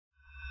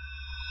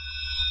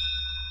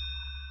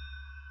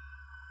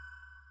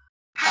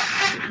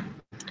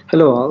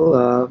Hello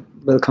all,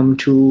 welcome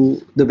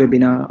to the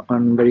webinar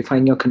on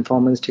verifying your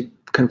conformance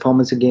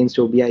against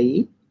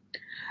OBIE.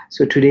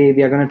 So today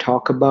we are going to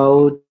talk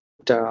about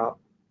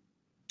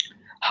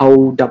how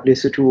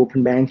WSO2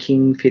 open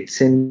banking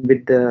fits in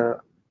with the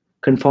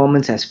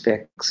conformance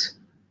aspects.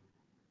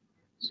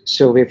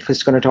 So we're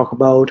first going to talk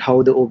about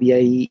how the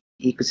OBIE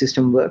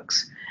ecosystem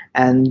works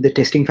and the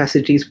testing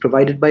facilities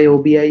provided by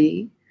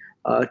OBIE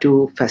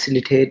to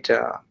facilitate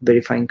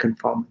verifying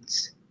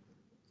conformance.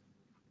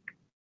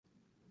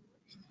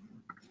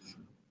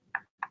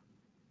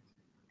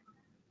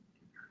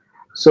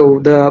 So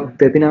the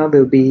webinar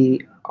will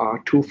be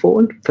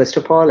twofold. First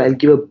of all, I'll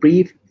give a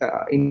brief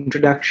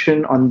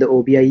introduction on the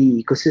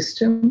OBIE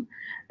ecosystem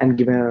and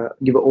give an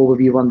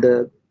overview on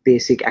the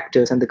basic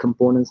actors and the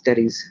components that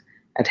is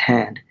at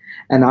hand.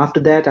 And after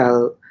that,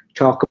 I'll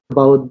talk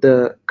about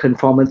the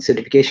conformance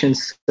certification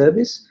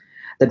service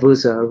that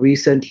was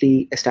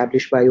recently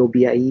established by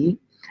OBIE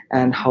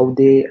and how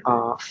they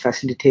are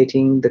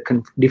facilitating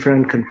the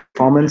different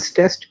conformance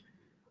tests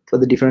for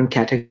the different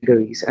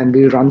categories, and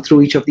we'll run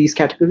through each of these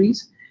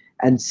categories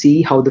and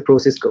see how the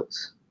process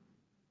goes.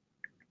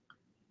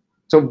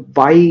 So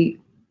why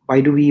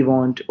do we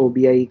want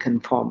OBIE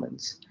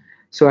conformance?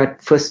 So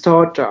at first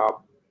thought,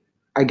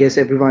 I guess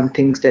everyone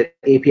thinks that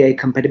API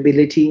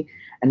compatibility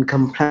and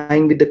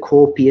complying with the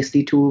core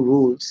PSD2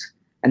 rules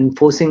and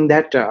enforcing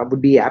that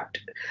would be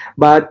apt.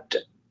 But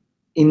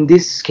in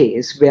this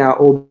case, where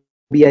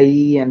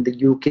OBIE and the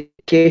UK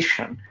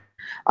specification,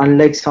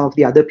 unlike some of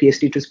the other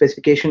PSD2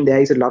 specification,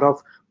 there is a lot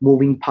of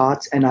moving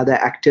parts and other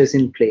actors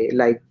in play,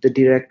 like the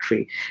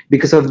directory.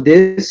 Because of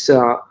this,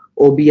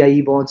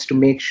 OBIE wants to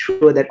make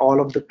sure that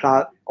all of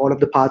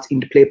the parts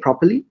interplay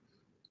properly,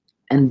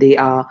 and they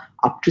are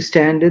up to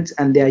standards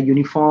and they are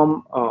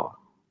uniform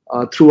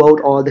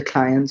throughout all the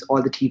clients,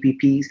 all the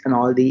TPPs, and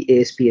all the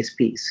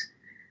ASPSPs.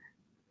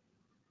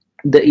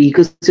 The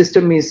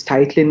ecosystem is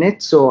tightly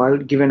knit, so I'll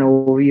give an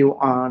overview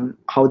on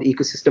how the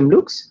ecosystem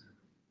looks.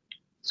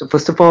 So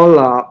first of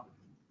all,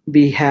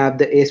 we have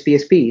the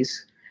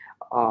ASPSPs,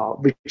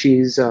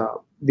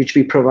 which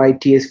we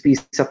provide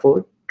TSP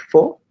support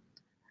for,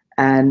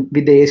 and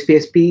with the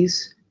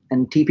ASPSPs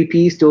and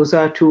TPPs, those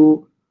are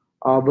two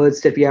words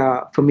that we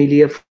are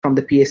familiar from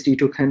the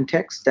PSD2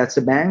 context. That's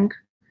the bank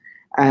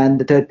and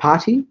the third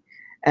party.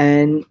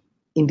 And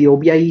in the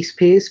OBIE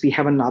space, we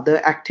have another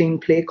actor in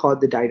play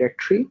called the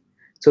directory.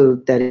 So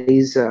that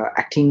is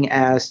acting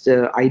as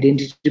the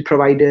identity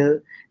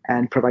provider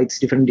and provides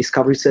different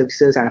discovery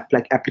services and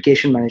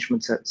application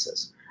management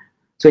services.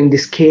 So in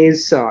this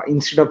case,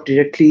 instead of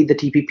directly the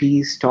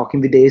TPPs talking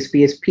with the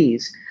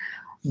ASPSPs,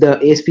 the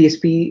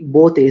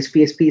both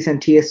ASPSPs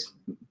and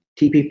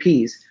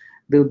TPPs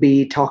will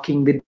be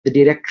talking with the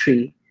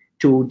directory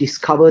to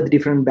discover the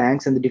different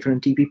banks and the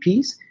different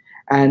TPPs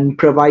and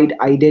provide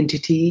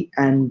identity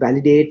and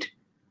validate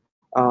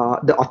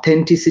the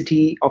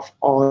authenticity of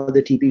all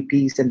the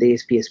TPPs and the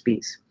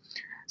ASPSPs.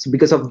 So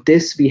because of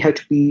this,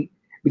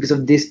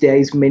 there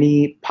is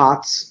many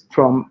parts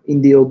from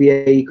in the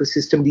OBIE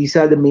ecosystem. These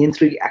are the main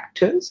three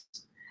actors,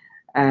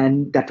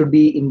 and that would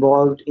be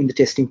involved in the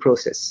testing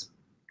process.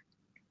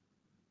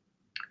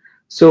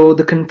 So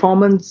the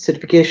conformance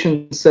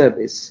certification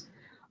service,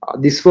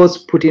 this was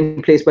put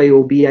in place by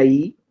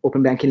OBIE,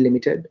 Open Banking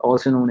Limited,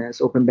 also known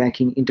as Open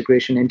Banking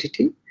Integration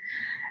Entity.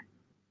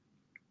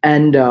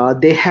 And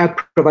they have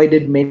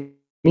provided many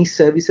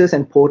services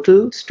and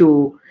portals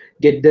to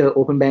get the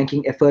open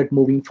banking effort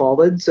moving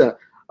forwards,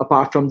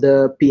 apart from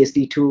the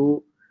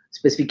PSD2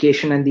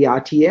 specification and the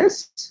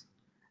RTS.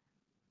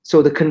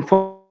 So the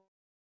conformance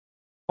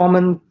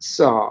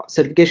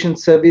certification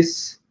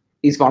service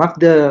is one of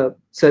the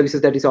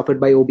services that is offered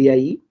by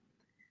OBIE,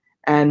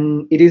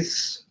 and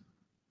it's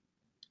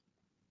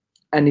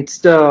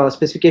the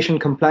specification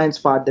compliance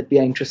part that we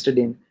are interested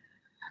in.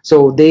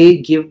 So they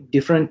give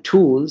different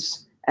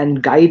tools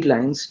and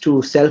guidelines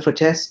to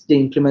self-attest the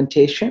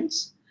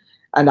implementations,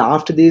 and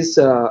after these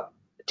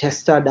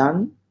tests are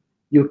done,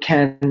 you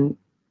can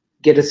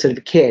get a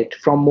certificate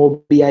from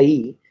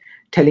OBIE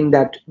telling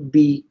that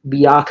we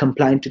are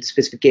compliant to the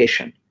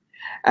specification.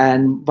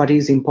 And what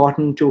is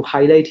important to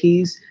highlight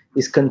is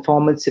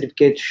conformance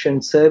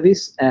certification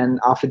service, and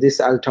after this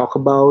I'll talk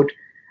about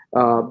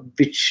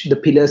which the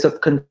pillars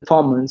of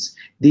conformance.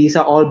 These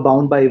are all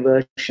bound by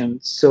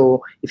versions.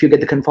 So if you get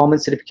the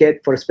conformance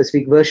certificate for a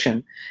specific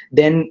version,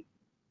 then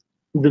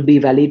it will be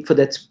valid for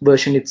that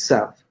version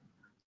itself.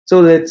 So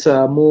let's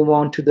move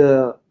on to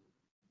the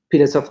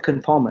pillars of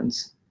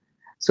conformance.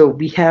 So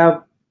we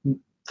have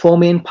four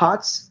main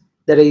parts.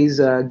 That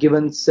is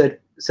given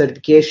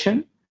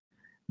certification.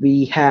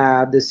 We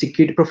have the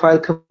security profile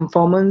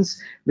conformance,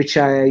 which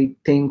I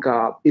think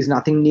is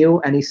nothing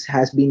new, and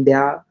has been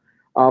there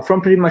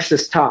from pretty much the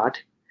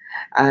start.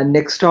 And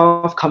next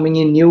off, coming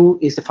in new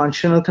is the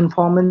functional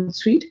conformance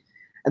suite.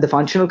 And the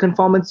functional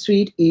conformance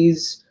suite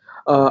is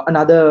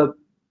another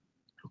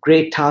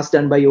great task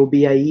done by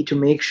OBIE to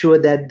make sure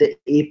that the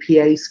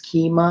API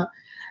schema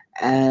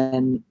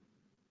and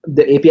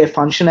the API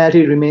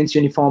functionality remains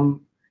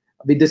uniform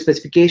with the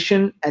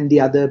specification and the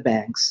other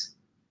banks.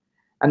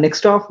 And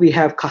next off, we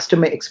have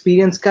customer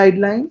experience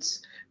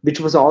guidelines, which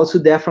was also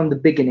there from the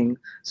beginning.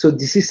 So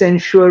this is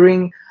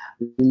ensuring,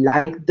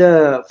 like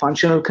the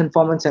functional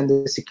conformance and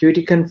the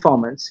security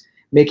conformance,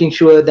 making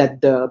sure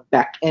that the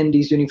back end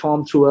is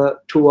uniform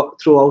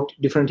throughout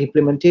different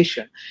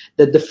implementation,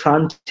 that the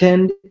front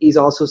end is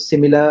also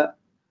similar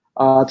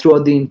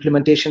throughout the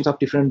implementations of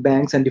different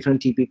banks and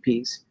different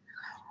TPPs.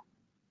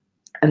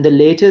 And the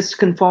latest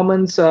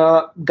conformance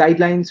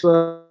guidelines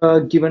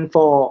were given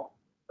for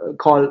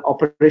called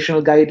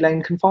operational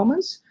guideline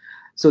conformance.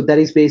 So that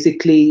is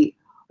basically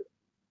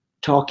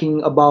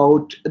talking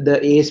about the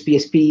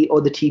ASPSP or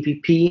the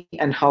TPP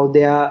and how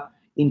they are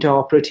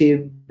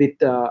interoperative with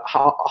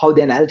how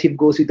the analytic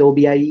goes with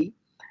OBIE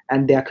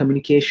and their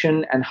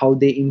communication and how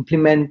they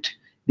implement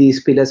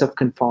these pillars of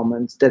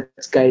conformance.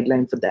 That's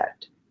guidelines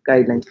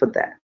for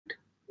that.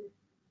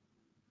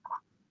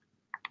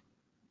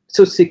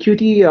 So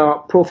security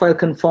profile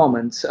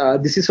conformance.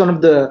 This is one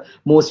of the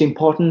most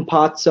important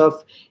parts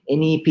of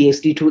any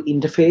PSD2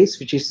 interface,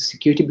 which is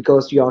security,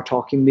 because you are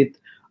talking with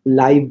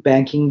live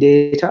banking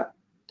data.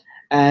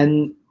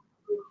 And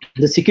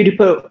the security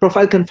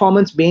profile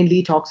conformance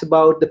mainly talks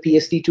about the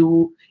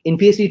PSD2, in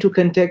PSD2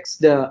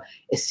 context, the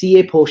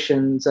SCA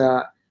portions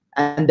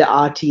and the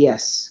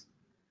RTS.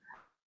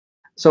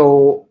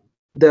 So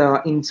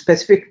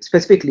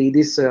specifically,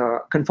 this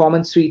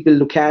conformance suite will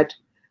look at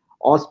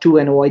OAuth2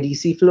 and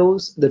OIDC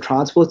flows, the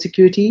transport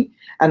security,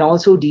 and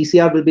also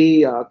DCR will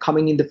be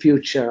coming in the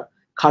future.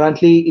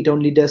 Currently, it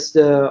only does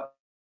the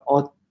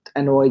OAuth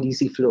and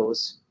OIDC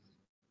flows.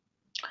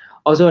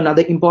 Also,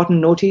 another important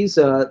note is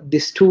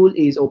this tool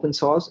is open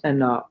source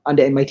and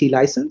under MIT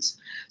license.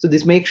 So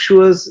this makes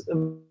sure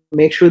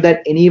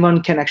that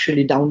anyone can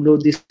actually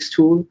download this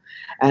tool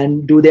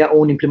and do their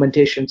own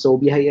implementation. So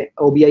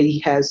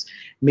OBIE has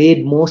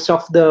made most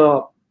of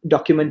the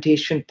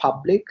documentation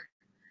public.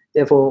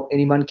 Therefore,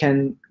 anyone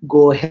can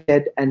go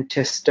ahead and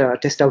test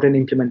out an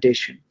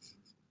implementation.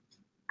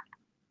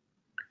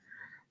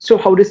 So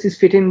how does this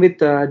fit in with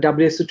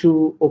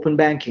WSO2 open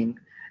banking?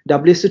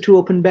 WSO2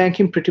 open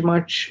banking pretty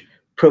much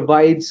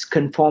provides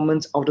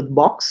conformance out of the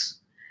box,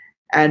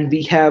 and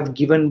we have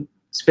given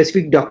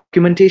specific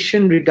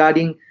documentation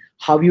regarding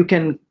how you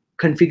can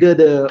configure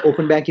the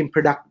open banking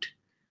product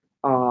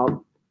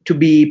to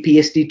be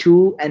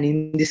PSD2, and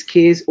in this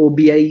case,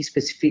 OBIE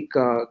specific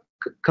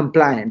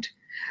compliant.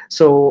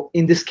 So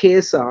in this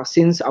case,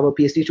 since our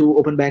PSD2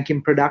 open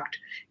banking product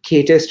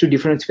caters to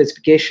different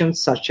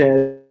specifications such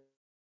as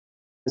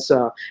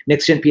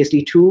next-gen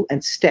PSD2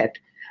 and STET,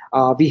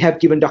 we have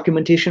given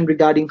documentation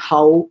regarding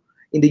how,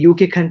 in the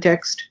UK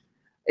context,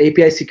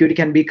 API security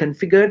can be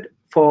configured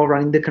for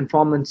running the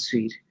conformance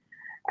suite.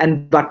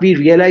 And what we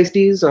realized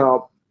is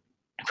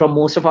from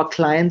most of our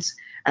clients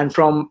and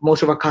from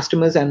most of our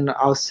customers and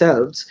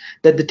ourselves,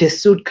 that the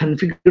test suite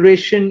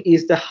configuration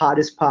is the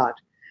hardest part,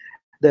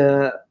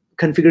 the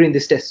configuring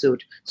this test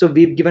suite. So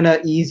we've given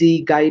an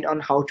easy guide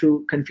on how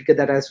to configure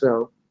that as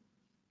well.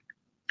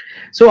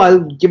 So I'll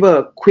give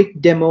a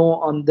quick demo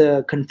on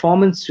the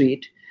conformance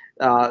suite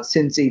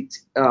since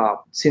it's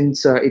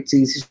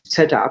easy to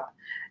set up,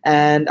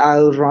 and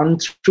I'll run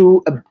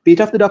through a bit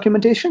of the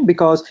documentation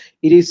because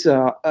it is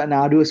an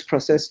arduous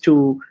process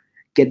to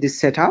get this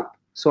set up.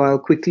 So I'll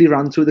quickly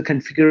run through the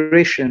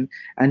configuration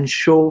and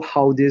show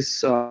how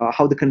this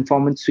how the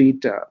conformance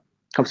suite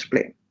comes to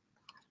play.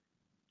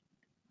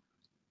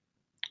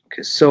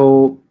 Okay,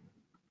 so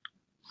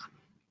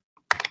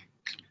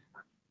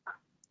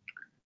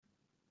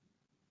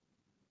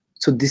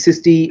this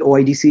is the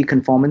OIDC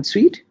conformance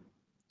suite.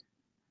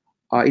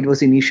 It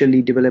was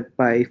initially developed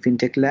by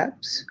FinTech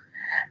Labs.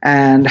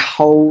 And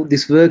how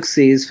this works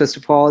is, first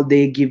of all,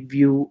 they give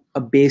you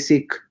a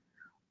basic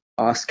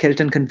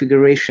skeleton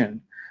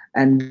configuration.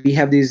 And we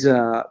have this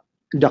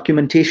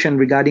documentation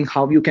regarding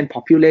how you can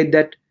populate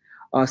that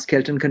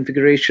skeleton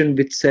configuration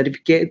with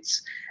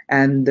certificates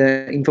and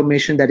the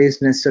information that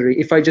is necessary.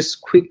 If I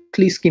just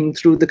quickly skim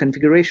through the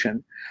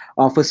configuration,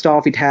 first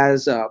off, it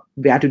has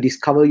where to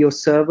discover your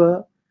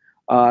server,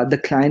 the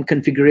client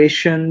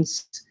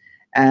configurations,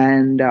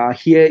 and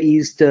here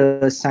is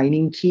the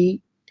signing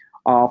key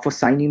for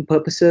signing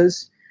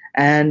purposes,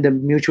 and the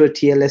mutual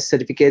TLS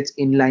certificates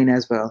inline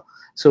as well.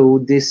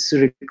 So this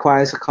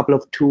requires a couple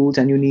of tools,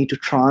 and you need to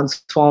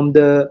transform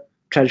the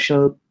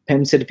traditional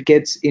PEM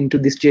certificates into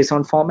this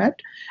JSON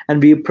format,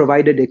 and we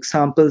provided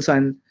examples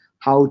on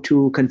how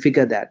to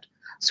configure that.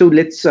 So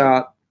let's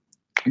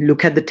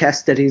look at the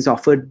test that is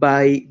offered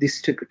by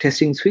this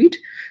testing suite.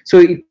 So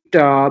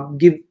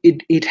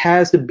it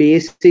has the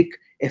basic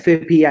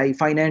FAPI,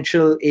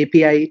 financial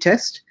API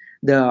test,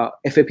 the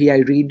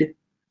FAPI read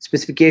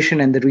specification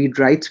and the read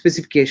write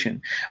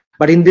specification.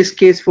 But in this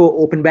case, for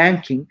open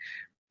banking,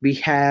 we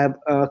have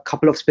a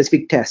couple of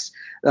specific tests,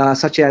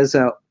 such as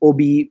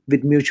OBIE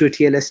with mutual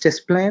TLS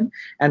test plan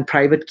and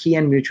private key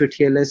and mutual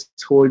TLS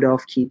hold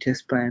off key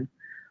test plan.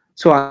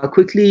 So I'll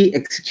quickly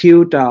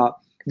execute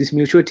this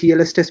mutual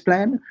TLS test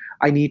plan.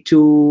 I need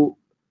to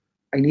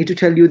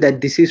tell you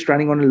that this is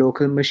running on a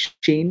local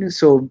machine,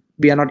 so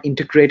we are not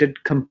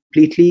integrated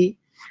completely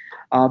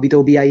with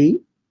OBIE.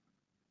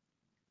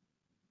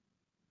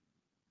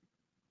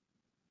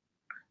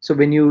 So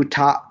when you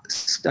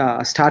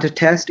start a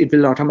test, it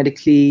will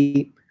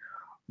automatically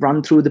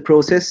run through the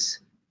process.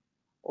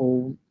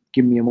 Oh,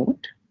 give me a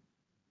moment.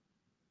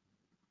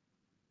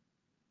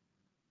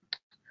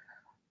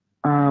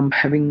 I'm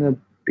having a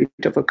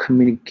bit of a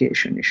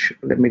communication issue.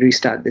 Let me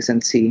restart this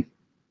and see.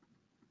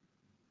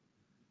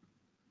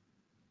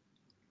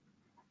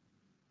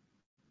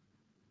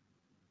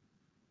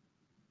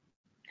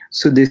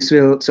 So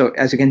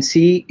as you can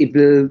see, it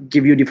will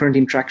give you different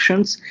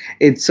interactions.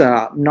 It's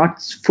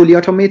not fully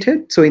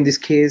automated. So in this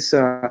case,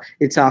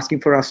 it's asking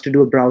for us to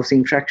do a browsing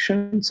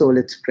interaction. So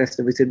let's press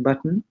the visit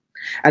button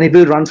and it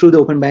will run through the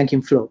open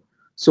banking flow.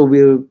 So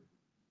we'll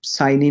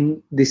sign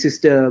in. This is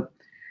the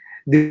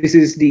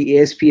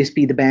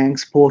ASPSP, the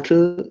bank's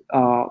portal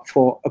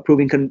for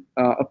approving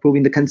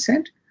the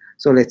consent.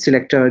 So let's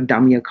select a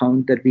dummy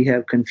account that we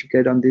have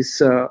configured on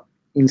this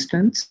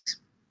instance.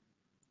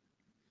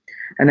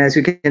 And as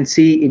you can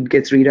see, it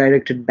gets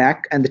redirected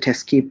back and the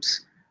test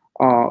keeps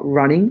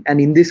running. And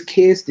in this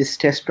case, this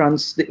test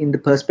runs in the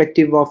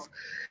perspective of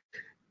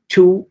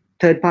two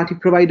third-party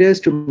providers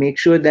to make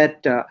sure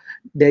that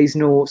there is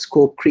no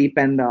scope creep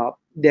and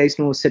there is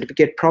no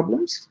certificate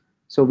problems.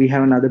 So we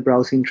have another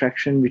browse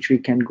interaction which we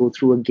can go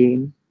through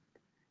again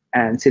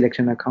and select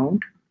an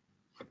account.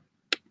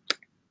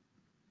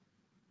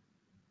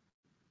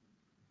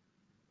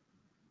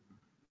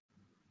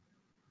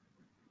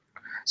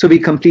 So we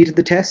completed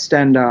the test,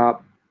 and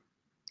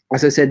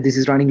as I said, this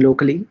is running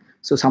locally.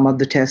 So some of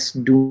the tests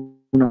do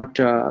not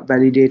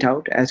validate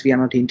out as we are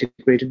not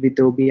integrated with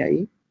the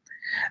OBIE.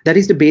 That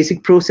is the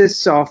basic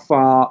process of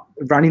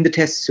running the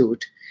test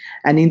suite.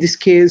 And in this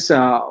case,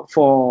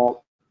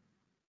 for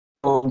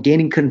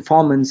gaining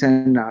conformance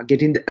and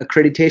getting the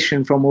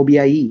accreditation from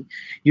OBIE,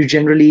 you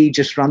generally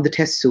just run the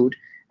test suite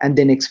and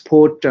then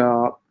export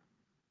the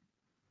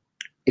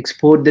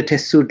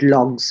test suite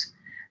logs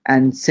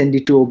and send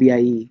it to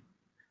OBIE.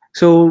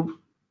 So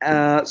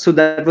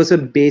that was a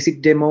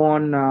basic demo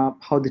on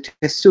how the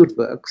test suite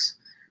works.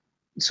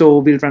 So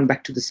we'll run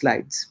back to the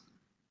slides.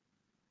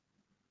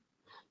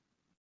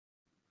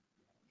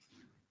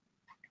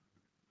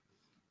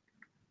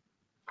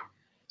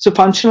 So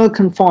functional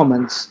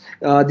conformance.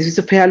 This is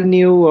a fairly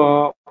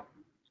new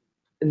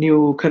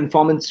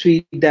conformance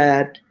suite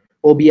that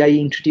OBIE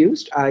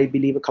introduced, I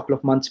believe, a couple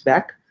of months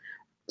back.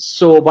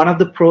 So one of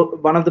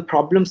the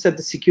problems that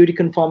the security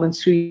conformance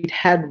suite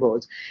had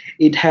was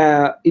it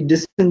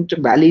doesn't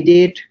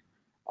validate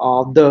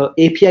the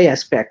API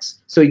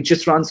aspects. So it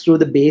just runs through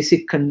the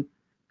basic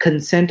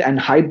consent and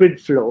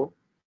hybrid flow,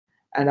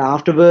 and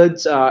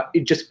afterwards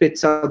it just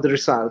spits out the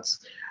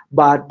results.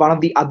 But one of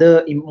the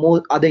other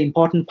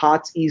important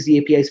parts is the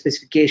API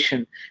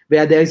specification,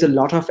 where there is a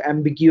lot of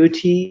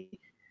ambiguity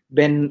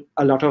when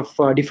a lot of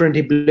different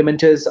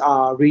implementers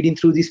are reading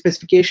through these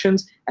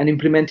specifications and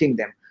implementing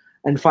them.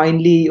 And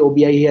finally,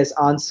 OBIE has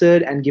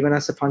answered and given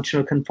us a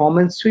functional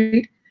conformance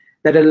suite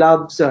that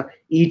allows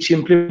each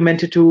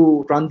implementer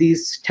to run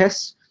these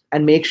tests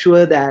and make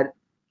sure that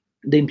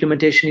the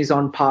implementation is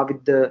on par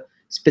with the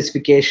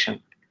specification.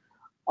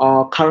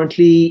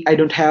 Currently, I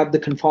don't have the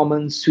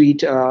conformance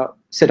suite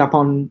set up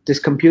on this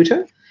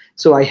computer,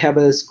 so I have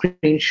a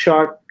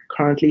screenshot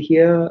currently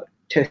here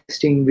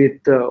testing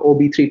with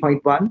OBIE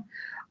 3.1.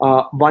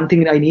 One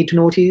thing I need to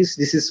notice,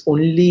 this is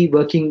only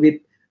working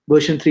with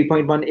version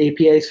 3.1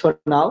 APIs for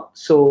now,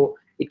 so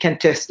it can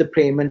test the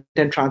payment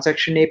and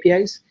transaction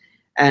APIs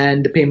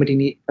and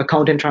the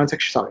account and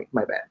transaction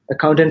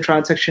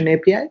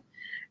API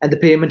and the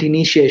payment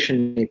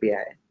initiation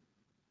API.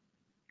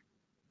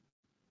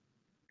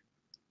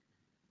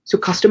 So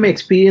customer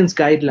experience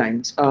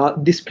guidelines.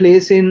 This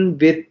plays in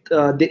with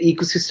the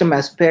ecosystem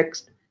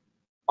aspects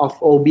of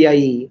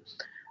OBIE.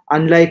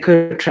 Unlike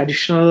a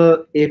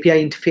traditional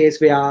API interface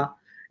where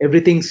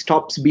everything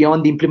stops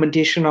beyond the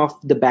implementation of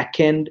the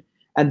backend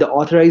and the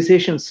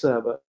authorization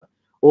server,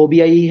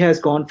 OBIE has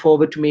gone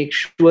forward to make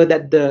sure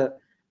that the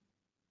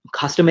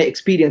customer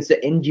experience,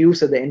 the end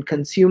user, the end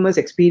consumer's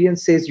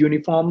experience is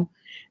uniform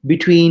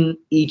between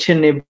each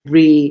and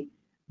every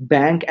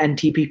bank and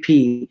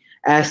TPP,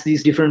 as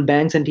these different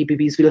banks and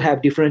TPPs will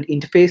have different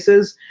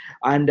interfaces,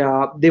 and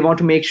they want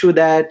to make sure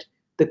that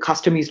the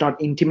customer is not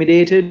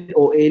intimidated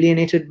or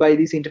alienated by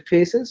these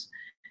interfaces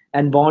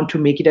and want to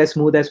make it as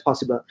smooth as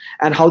possible.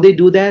 And how they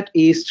do that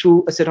is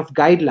through a set of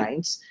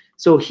guidelines.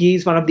 So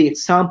here's one of the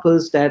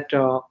examples that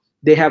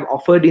they have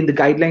offered in the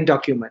guideline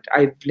document.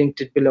 I've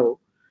linked it below.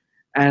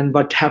 And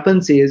what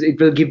happens is it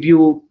will give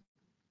you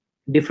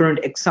different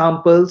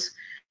examples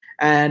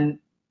and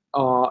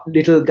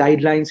little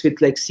guidelines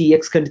with like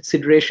CX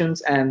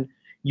considerations and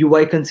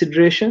UI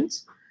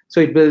considerations. So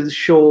it will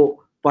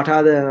show what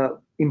are the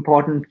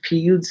important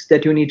fields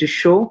that you need to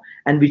show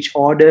and which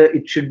order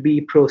it should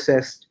be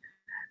processed.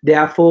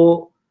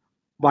 Therefore,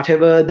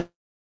 whatever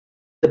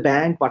the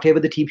bank, whatever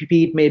the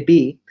TPP it may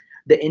be,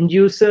 the end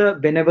user,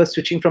 whenever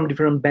switching from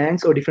different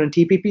banks or different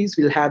TPPs,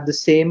 will have the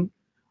same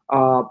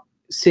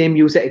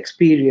user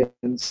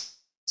experience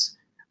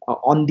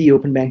on the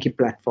open banking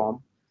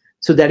platform.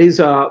 So that is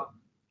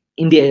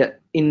in the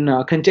in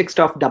context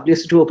of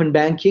WSO2 open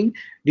banking,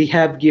 we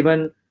have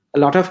given a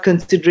lot of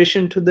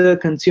consideration to the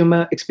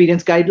consumer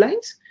experience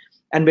guidelines.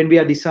 And when we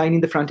are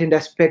designing the front-end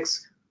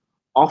aspects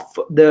of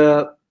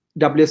the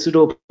WSO2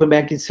 open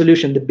banking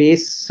solution, the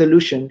base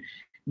solution,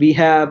 we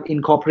have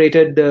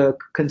incorporated the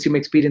consumer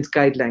experience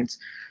guidelines.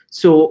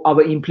 So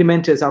our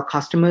implementers, our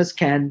customers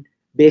can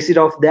base it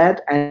off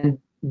that and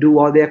do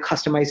all their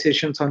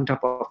customizations on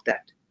top of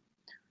that.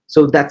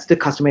 So that's the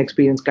customer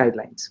experience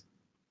guidelines.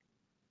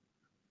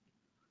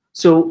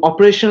 So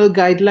operational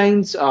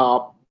guidelines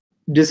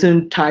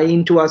doesn't tie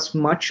into us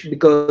much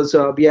because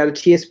we are a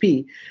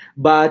TSP,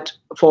 but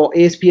for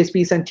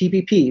ASPSPs and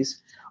TPPs,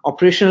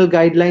 operational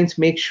guidelines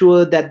make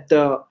sure that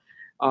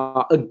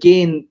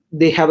again,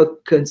 they have a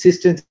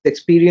consistent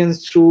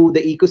experience through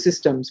the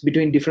ecosystems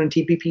between different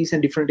TPPs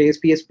and different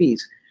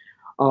ASPSPs.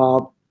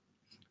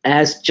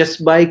 As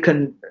just by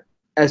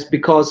as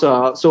because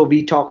so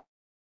we talked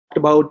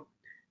about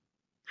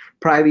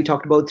prior, we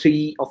talked about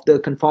 3 of the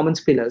conformance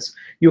pillars.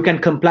 You can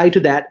comply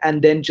to that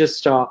and then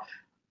just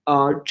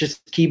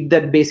keep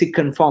that basic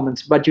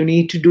conformance, but you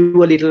need to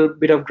do a little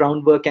bit of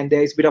groundwork and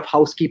there is a bit of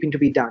housekeeping to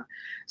be done.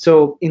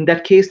 So in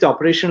that case, the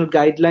operational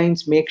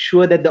guidelines make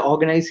sure that the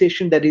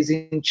organization that is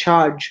in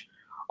charge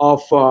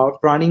of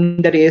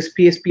running that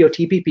ASPSP or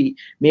TPP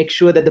make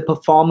sure that the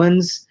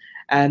performance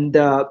and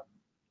the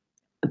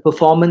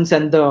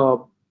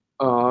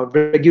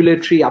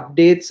regulatory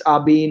updates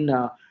are being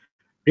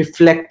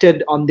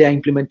reflected on their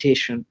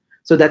implementation.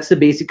 So that's the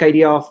basic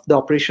idea of the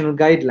operational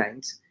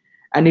guidelines.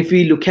 And if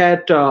we look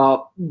at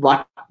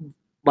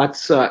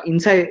what's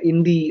inside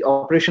in the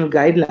operational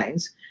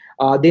guidelines,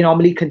 they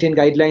normally contain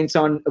guidelines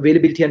on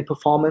availability and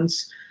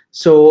performance.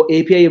 So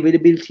API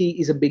availability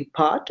is a big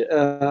part.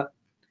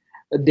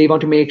 They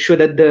want to make sure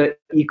that the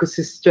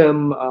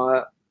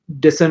ecosystem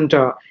doesn't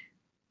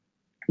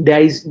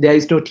there is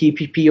no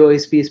TPP or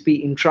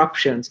SPSP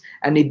interruptions,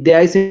 and if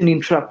there is an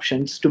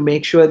interruptions, to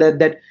make sure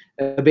that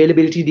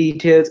availability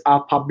details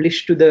are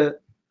published to the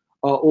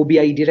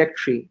OBIE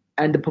directory.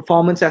 And the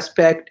performance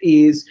aspect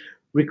is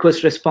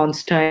request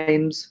response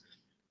times,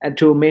 and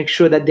to make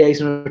sure that there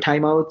is no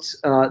timeouts,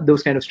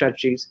 those kind of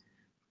strategies.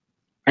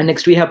 And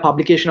next we have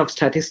publication of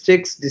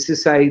statistics. This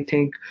is, I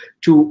think,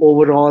 to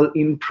overall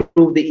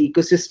improve the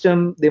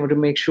ecosystem. They want to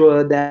make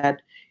sure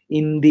that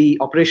in the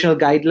operational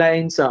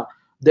guidelines,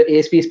 the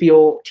ASPSP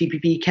or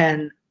TPP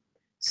can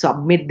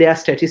submit their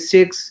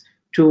statistics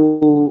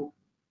to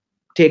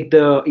take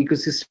the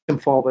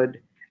ecosystem forward.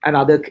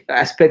 Another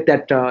aspect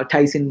that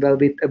ties in well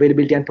with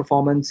availability and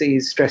performance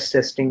is stress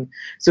testing.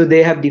 So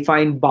they have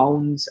defined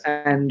bounds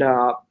and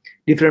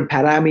different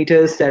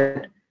parameters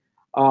that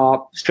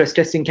stress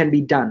testing can be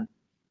done.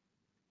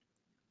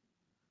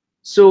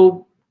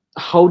 So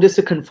how does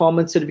the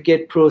conformance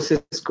certificate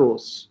process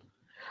goes?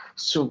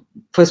 So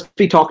first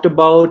we talked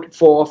about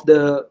 4 of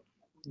the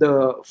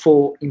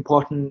 4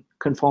 important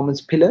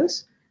conformance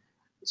pillars.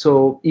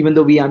 So even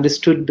though we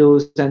understood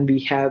those and we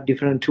have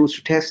different tools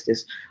to test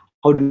this,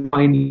 how do we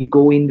finally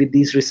go in with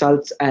these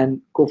results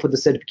and go for the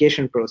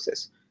certification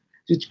process?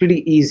 So it's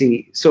pretty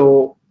easy.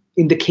 So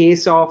in the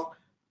case of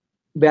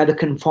where the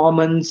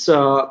conformance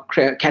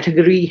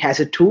category has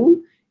a tool,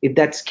 if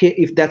that's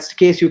the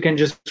case, you can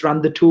just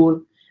run the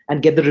tool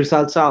and get the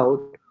results out.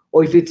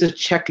 Or if it's a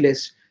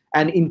checklist,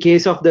 and in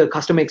case of the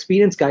customer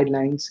experience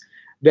guidelines,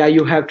 where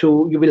you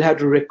will have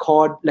to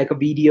record like a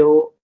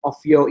video of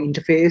your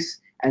interface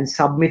and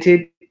submit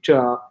it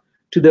to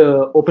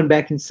the open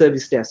banking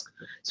service desk.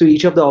 So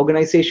each of the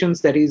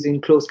organizations that is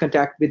in close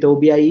contact with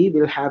OBIE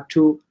will have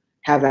to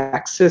have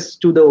access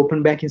to the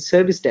open banking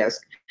service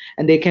desk,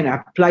 and they can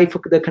apply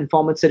for the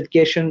conformance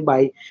certification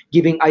by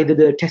giving either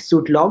the test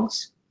suite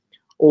logs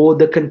or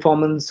the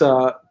conformance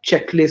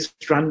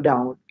checklist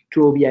rundown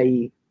to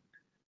OBIE.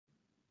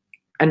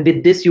 And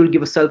with this, you'll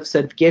give a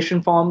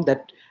self-certification form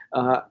that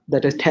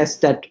attests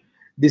that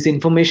this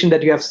information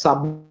that you have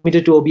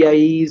submitted to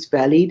OBIE is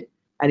valid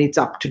and it's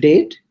up to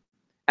date.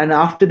 And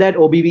after that,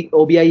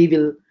 OBIE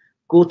will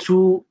go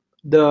through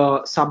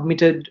the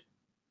submitted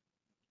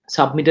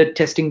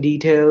testing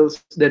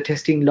details, the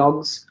testing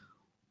logs,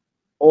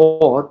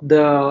 or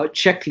the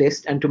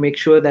checklist, and to make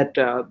sure that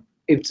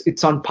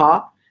it's on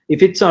par.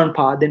 If it's on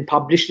par, then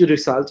publish the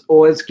results,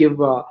 or else give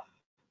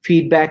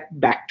feedback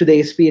back to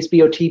the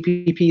SPSP or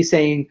TPP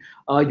saying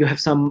you have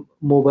some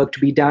more work to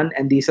be done,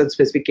 and these are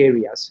specific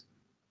areas.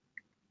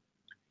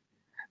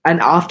 And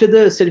after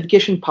the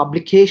certification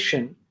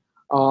publication,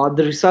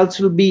 the results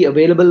will be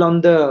available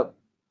on the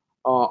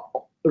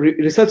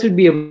results will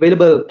be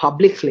available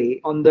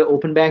publicly on the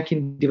Open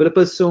Banking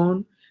Developers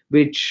Zone,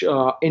 which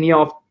any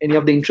of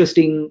the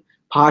interesting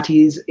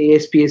parties,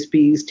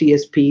 ASPSPs,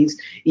 TSPs,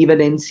 even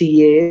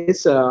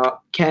NCAs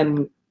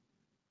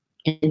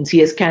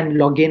can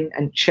log in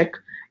and check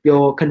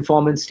your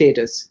conformance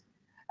status.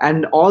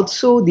 And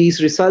also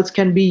these results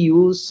can be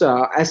used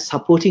as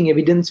supporting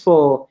evidence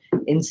for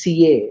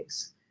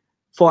NCAs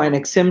for an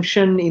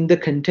exemption in the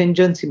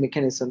contingency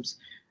mechanisms.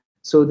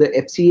 So the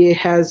FCA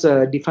has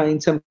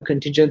defined some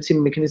contingency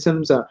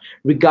mechanisms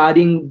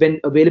regarding when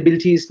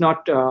availability is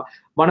not.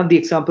 One of the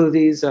examples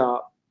is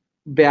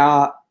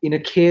where in a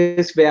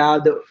case where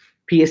the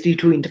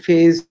PSD2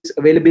 interface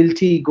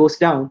availability goes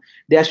down,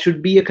 there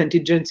should be a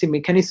contingency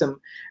mechanism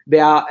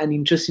where an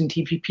interested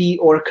TPP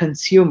or a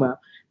consumer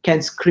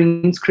can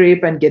screen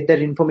scrape and get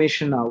that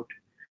information out.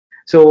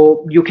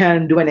 So you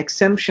can do an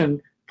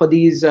exemption for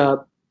these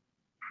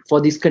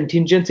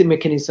contingency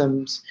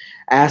mechanisms,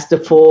 as the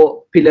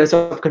four pillars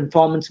of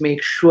conformance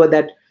make sure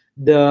that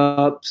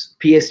the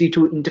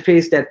PSD2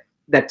 interface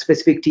that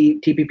specific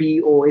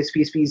TPP or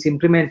SPSP is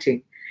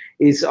implementing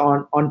is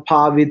on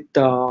par with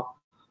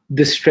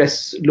the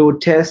stress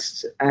load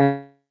tests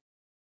and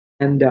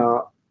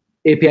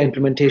API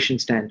implementation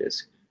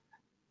standards.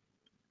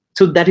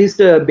 So that is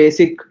the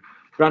basic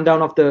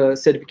rundown of the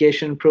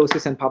certification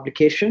process and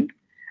publication.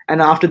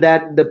 And after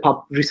that, the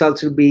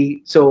results will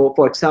be, so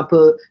for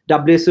example,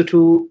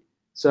 WSO2,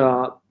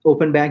 so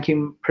open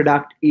banking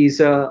product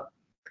is a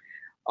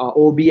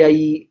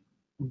OBIE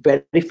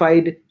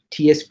verified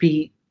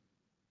TSP.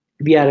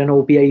 We are an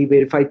OBIE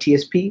verified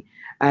TSP,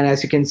 and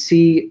as you can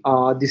see,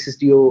 this is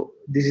the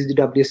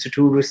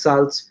WSO2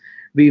 results.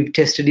 We've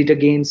tested it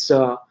against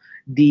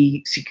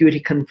the security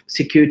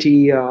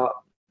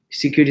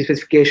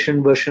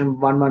specification version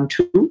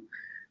 112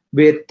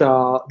 with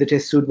the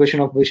test suite version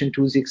of version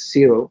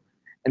 260,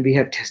 and we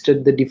have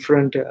tested the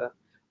different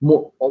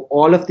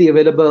all of the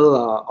available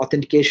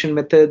authentication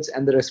methods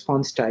and the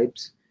response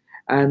types,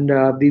 and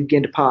we've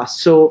gained a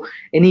pass. So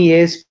any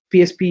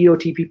ASPSP or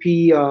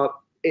TPP,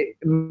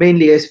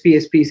 mainly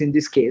ASPSPs in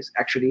this case,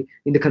 actually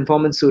in the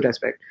conformance suite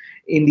aspect,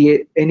 in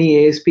the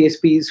any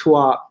ASPSPs who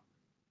are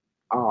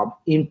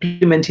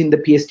implementing the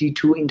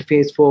PSD2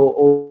 interface for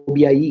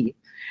OBIE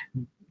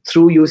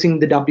through using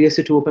the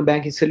WSO2 open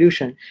banking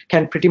solution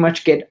can pretty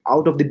much get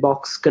out of the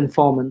box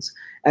conformance,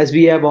 as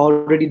we have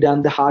already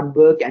done the hard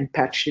work and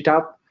patched it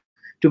up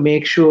to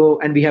make sure,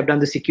 and we have done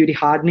the security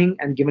hardening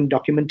and given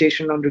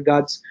documentation on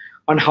regards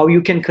on how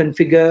you can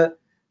configure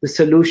the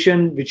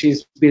solution, which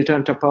is built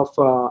on top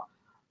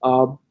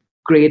of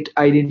great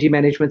identity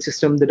management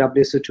system, the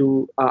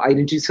WSO2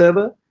 identity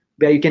server,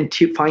 where you can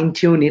fine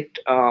tune it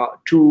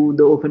to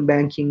the open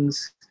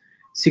banking's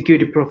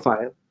security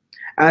profile.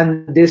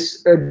 And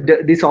this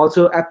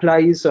also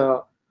applies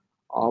for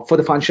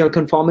the functional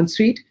conformance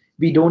suite.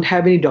 We don't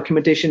have any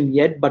documentation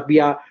yet, but we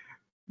are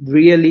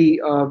really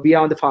we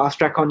are on the fast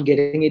track on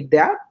getting it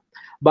there.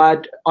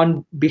 But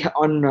on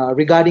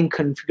regarding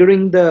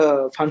configuring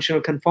the functional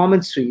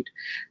conformance suite,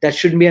 that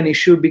shouldn't be an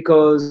issue,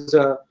 because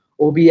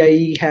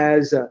OBIE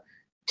has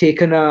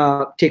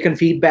taken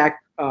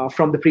feedback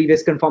from the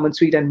previous conformance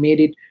suite and made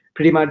it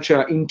pretty much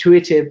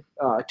intuitive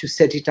to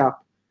set it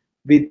up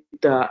with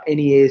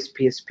any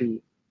ASPSP.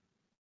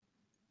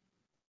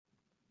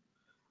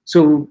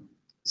 So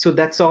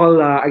that's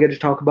all I got to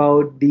talk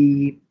about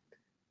the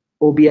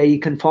OBIE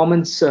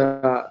conformance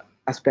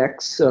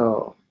aspects.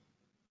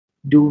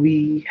 Do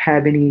we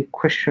have any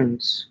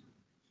questions?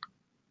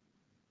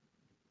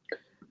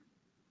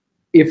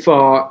 If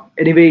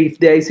anyway, if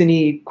there is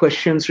any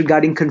questions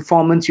regarding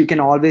conformance, you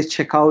can always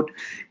check out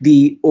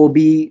the OB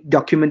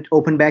document,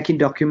 open banking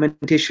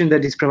documentation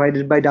that is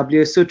provided by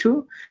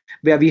WSO2,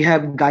 where we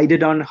have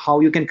guided on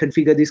how you can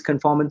configure these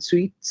conformance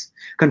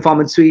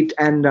suite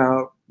and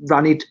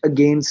run it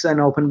against an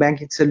open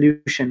banking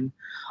solution.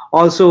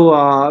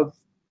 Also,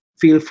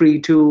 feel free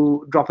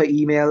to drop an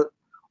email,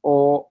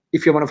 or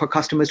if you're one of our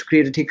customers, to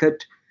create a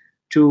ticket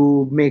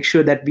to make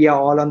sure that we are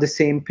all on the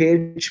same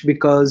page,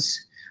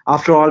 because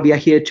after all, we are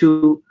here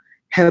to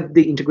help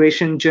the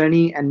integration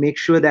journey and make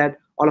sure that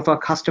all of our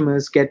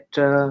customers get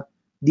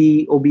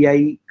the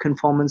OBIE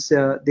conformance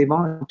they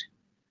want.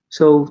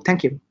 So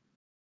thank you.